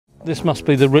This must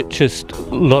be the richest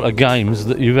lot of games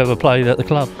that you've ever played at the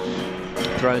club.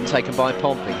 Thrown taken by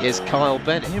Pompey. Here's Kyle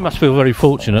Bennett. You must feel very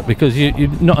fortunate because you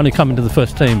not only come into the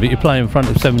first team, but you play in front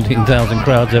of 17,000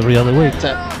 crowds every other week.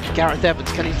 Gareth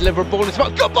Evans, can he deliver a ball?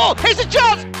 Good ball! Here's a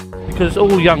chance! Because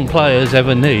all young players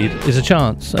ever need is a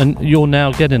chance, and you're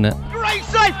now getting it. Great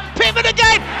save! Pittman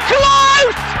again!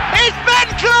 Close! It's Ben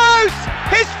Close!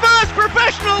 His first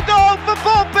professional goal for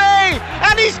Pompey!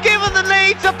 And he's given the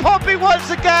lead to Pompey once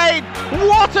again!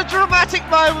 What a dramatic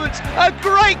moment! A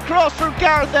great cross from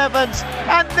Gareth Evans,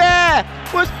 and there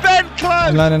was Ben Close!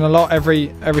 I'm learning a lot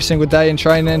every single day in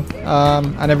training,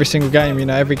 and every single game. You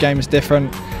know, every game is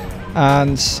different,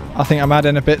 and I think I'm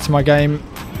adding a bit to my game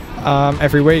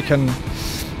every week. And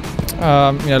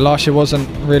you know, last year wasn't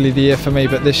really the year for me,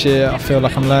 but this year I feel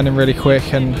like I'm learning really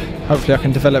quick, and hopefully I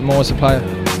can develop more as a player.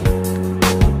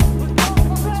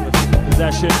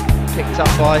 Possession picked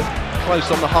up by Close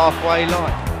on the halfway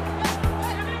line.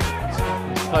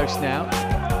 It's Close now.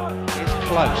 It's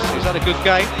Close. He's had a good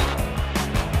game.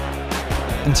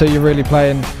 Until you're really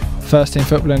playing first team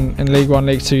football in League One,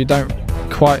 League Two, you don't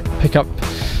quite pick up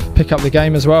the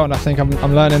game as well. And I think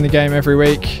I'm learning the game every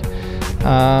week.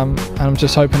 And I'm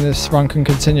just hoping this run can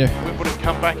continue. Wimbledon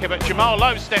come back here, but Jamal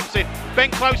Lowe steps in. Ben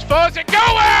Close fires it, goes!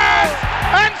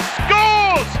 And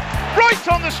scores! Right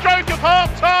on the stroke of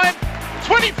half time.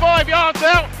 25 yards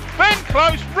out. Ben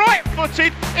Close, right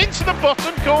footed into the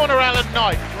bottom corner, Alan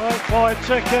Knight. Right by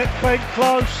ticket, Ben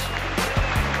Close.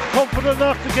 Confident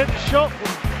enough to get the shot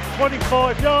from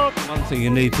 25 yards. One thing you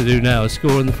need to do now is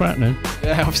score in the frat now.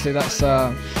 Yeah, obviously that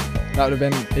would have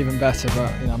been even better,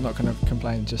 but you know, I'm not going to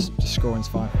complain. Just scoring's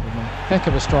fine with me. Heck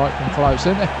of a strike from Close,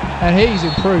 isn't it? And he's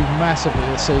improved massively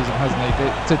this season, hasn't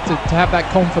he? To have that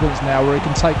confidence now where he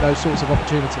can take those sorts of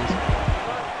opportunities.